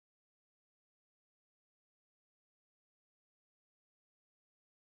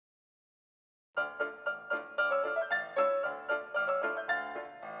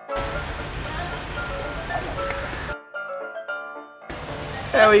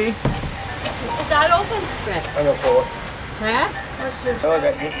Howie. Is that open? I'm a four. Huh? Oh,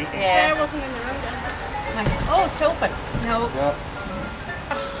 okay. Yeah. It wasn't in the room then. Oh, it's open. No. No.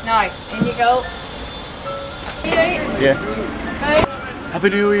 Nice. In you go. Yeah. Bye. Happy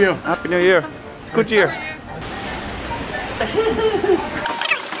New Year. Happy New Year. It's a good year.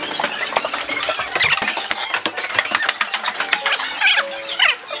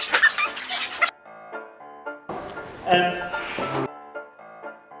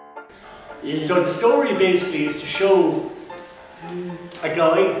 So the story basically is to show a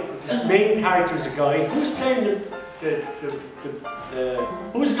guy, this main character is a guy, who's playing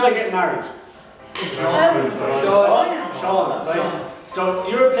who's the guy getting married? Sean, right? So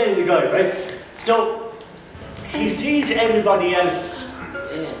you're playing the guy, right? So he sees everybody else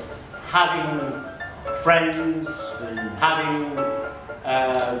having friends, having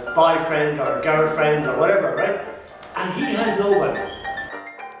a boyfriend or a girlfriend or whatever, right? And he has no one.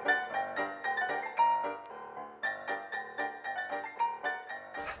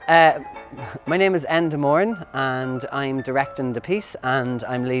 My name is Enda Moran and I'm directing the piece and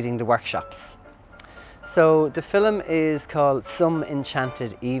I'm leading the workshops. So the film is called Some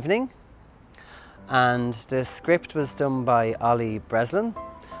Enchanted Evening and the script was done by Ollie Breslin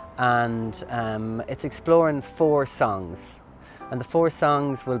and it's exploring 4 songs and the 4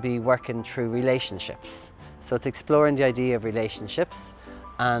 songs will be working through relationships. So it's exploring the idea of relationships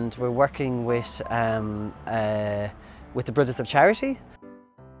and we're working with the Brothers of Charity.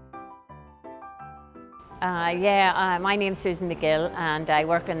 My name's Susan McGill and I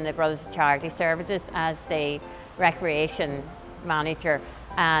work in the Brothers of Charity Services as the recreation manager,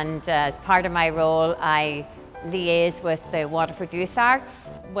 and as part of my role I liaise with the Waterford Youth Arts.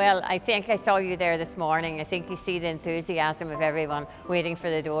 Well, I think I saw you there this morning. I think you see the enthusiasm of everyone waiting for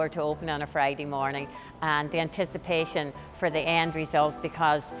the door to open on a Friday morning and the anticipation for the end result,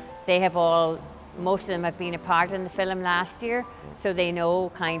 because they have most of them have been a part in the film last year, so they know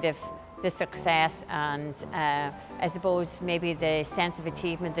kind of the success and I suppose maybe the sense of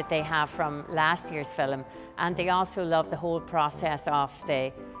achievement that they have from last year's film, and they also love the whole process of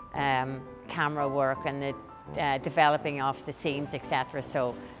the camera work and the developing of the scenes, etc.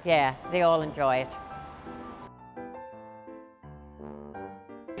 So yeah, they all enjoy it.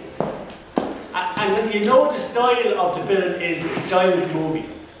 And you know the style of the film is a silent movie.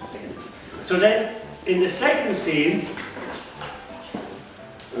 So then in the second scene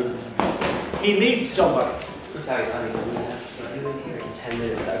he meets somebody. Sorry, Annie, I'm going to have to get you in here in 10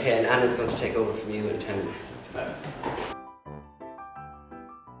 minutes. Okay, and Anna's going to take over from you in 10 minutes.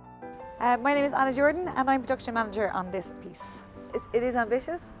 My name is Anna Jordan and I'm production manager on this piece. It is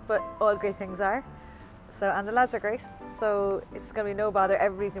ambitious, but all great things are. And the lads are great, so it's going to be no bother.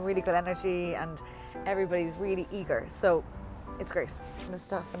 Everybody's in really good energy and everybody's really eager, so it's great and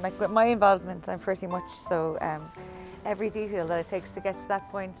stuff. And like with my involvement, I'm pretty much so every detail that it takes to get to that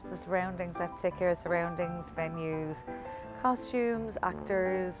point, the surroundings, I have to take care of surroundings, venues, costumes,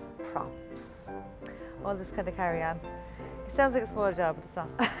 actors, props, all this kind of carry on. It sounds like a small job, but it's not.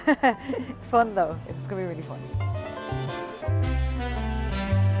 It's fun though, it's going to be really fun.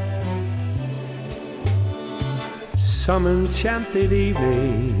 Some enchanted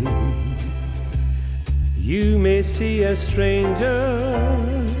evening, you may see a stranger.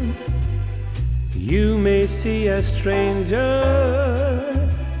 You may see a stranger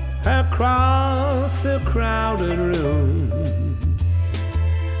across a crowded room.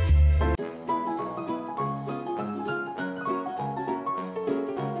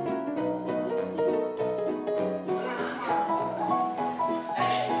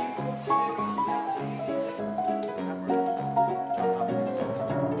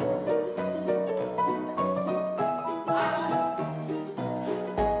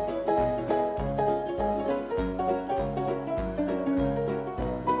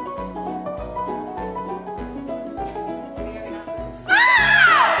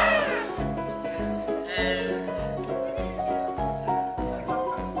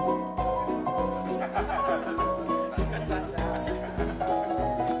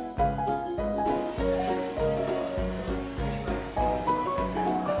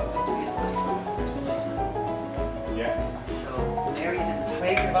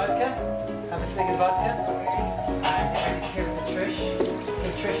 Vodka. Have a swig of vodka. And here with the Trish.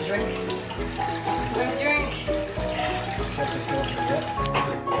 Give Trish a drink. Want a drink?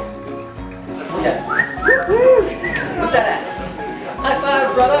 Yeah. Who's that ass? High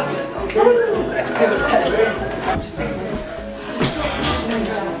five, brother.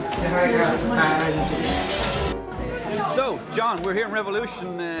 So, John. John, we're here in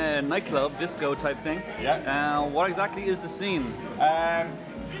Revolution nightclub, disco type thing. Yeah. What exactly is the scene? The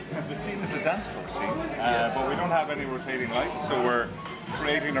scene is a dance floor scene, but we don't have any rotating lights, so we're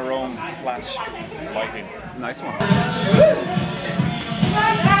creating our own flash lighting. Nice one.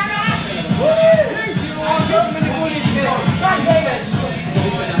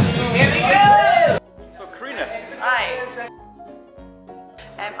 Here we go! So Karina. Hi.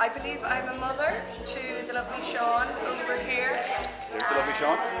 I believe I'm a mother to the lovely Sean over here. There's the lovely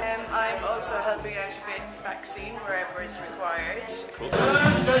Sean. I'm also helping out a bit vaccine wherever is required.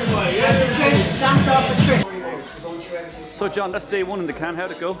 So John, that's day one in the can.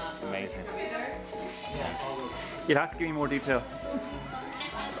 How'd it go? Amazing. You'll have to give me more detail.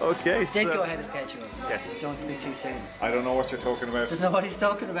 Okay, Did go ahead of schedule. Yes. Don't speak too soon. I don't know what you're talking about. Does know what he's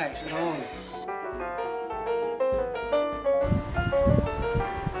talking about. No.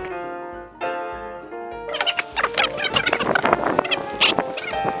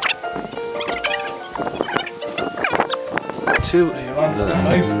 Two.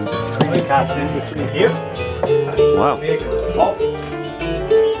 Screen catch in between here. Wow. Up.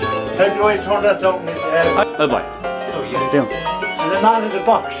 How do I turn that down his head? Oh boy. Oh yeah. Down. And the man in the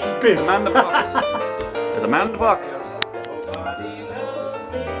box spin. The man in the box. There's a man in the box.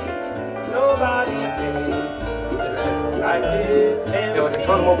 Nobody I did. Yeah, I can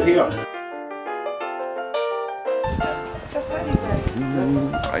turn him up here.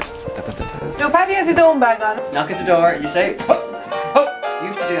 Right. No, Paddy has his own bag on. Knock at the door, you say, you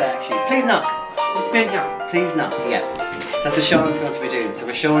have to do that actually. Please knock. Please knock, yeah. So that's what Sean's going to be doing. So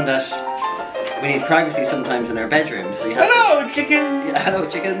we're showing that we need privacy sometimes in our bedrooms. So you have Hello, chicken! Yeah, hello,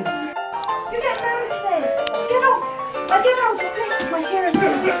 chickens. You get married today. Get up. I get out. Okay. My hair is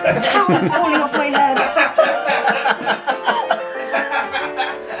good. The towel is falling off my head.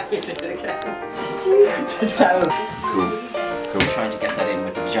 The towel. Cool. We're trying to get that in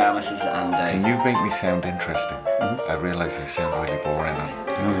with the pyjamas and Can you make me sound interesting? I realise I sound really boring.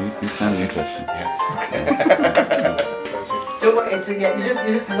 No, you sound interesting. Yeah. don't worry, it's yeah, you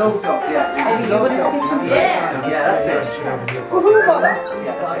just low top, yeah. You just low top. Yeah, that's it. Woohoo, mother.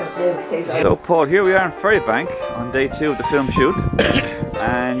 Yeah, that's it. So Paul, here we are in Ferrybank on day 2 of the film shoot.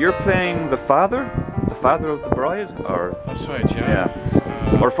 And you're playing the father of the bride, or? That's right, yeah.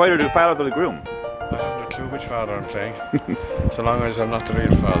 Or father of the groom. I haven't a clue which father I'm playing. So long as I'm not the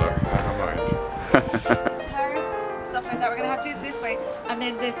real father, I don't mind. Guitars, stuff like that. We're going to have to do it this way. And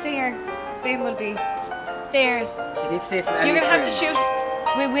then the singer, Ben, will be there. You need to see it from You're going to have to shoot.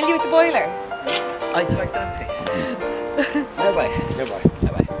 Will you with the boiler? I like that thing. No way.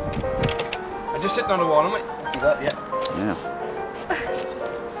 I'm just sitting on the wall, am I? You got, yeah. Yeah.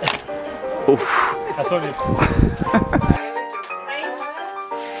 Oof. That's only.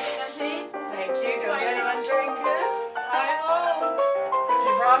 Thank you. Don't let anyone drink it. I won't. But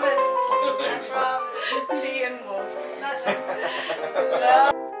you promise? I promise. Tea and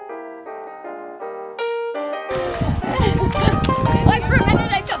Why, for a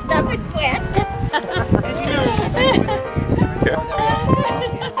minute I thought that was wet.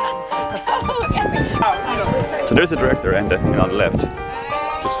 So there's the director and on the left.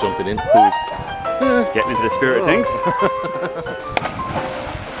 Just jumping in. Who's getting into the spirit of things.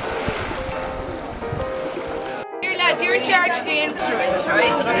 Here, lads, you're in charge of the instruments,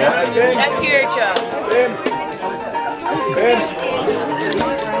 right? That's your job.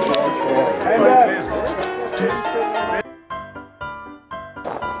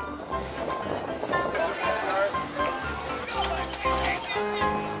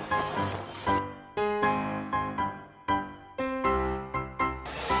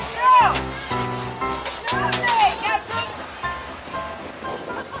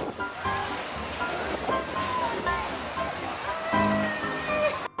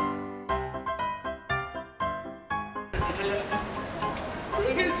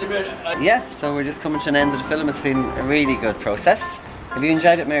 Yeah, so we're just coming to an end of the film. It's been a really good process. Have you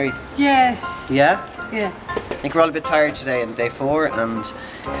enjoyed it, Mary? Yeah. Yeah? Yeah. I think we're all a bit tired today on day 4 and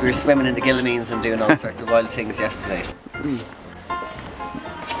we were swimming in the Gillamines and doing all sorts of wild things yesterday.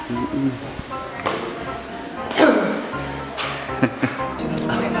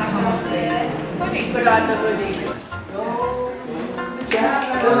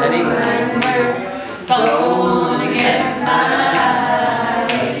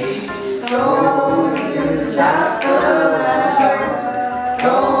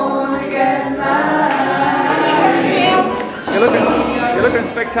 You're looking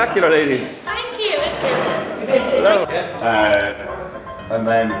spectacular, ladies. Thank you. Hello. And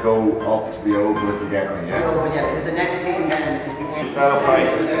then go up to the oval to get me, yeah? Oh yeah, is the next scene then is the end.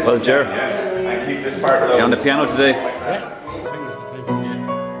 Well, Jer, Yeah, and keep this part low. you on the piano today?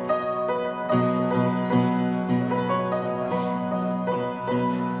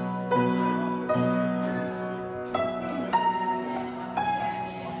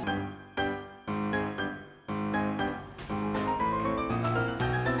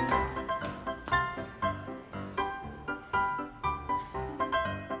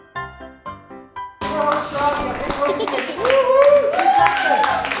 just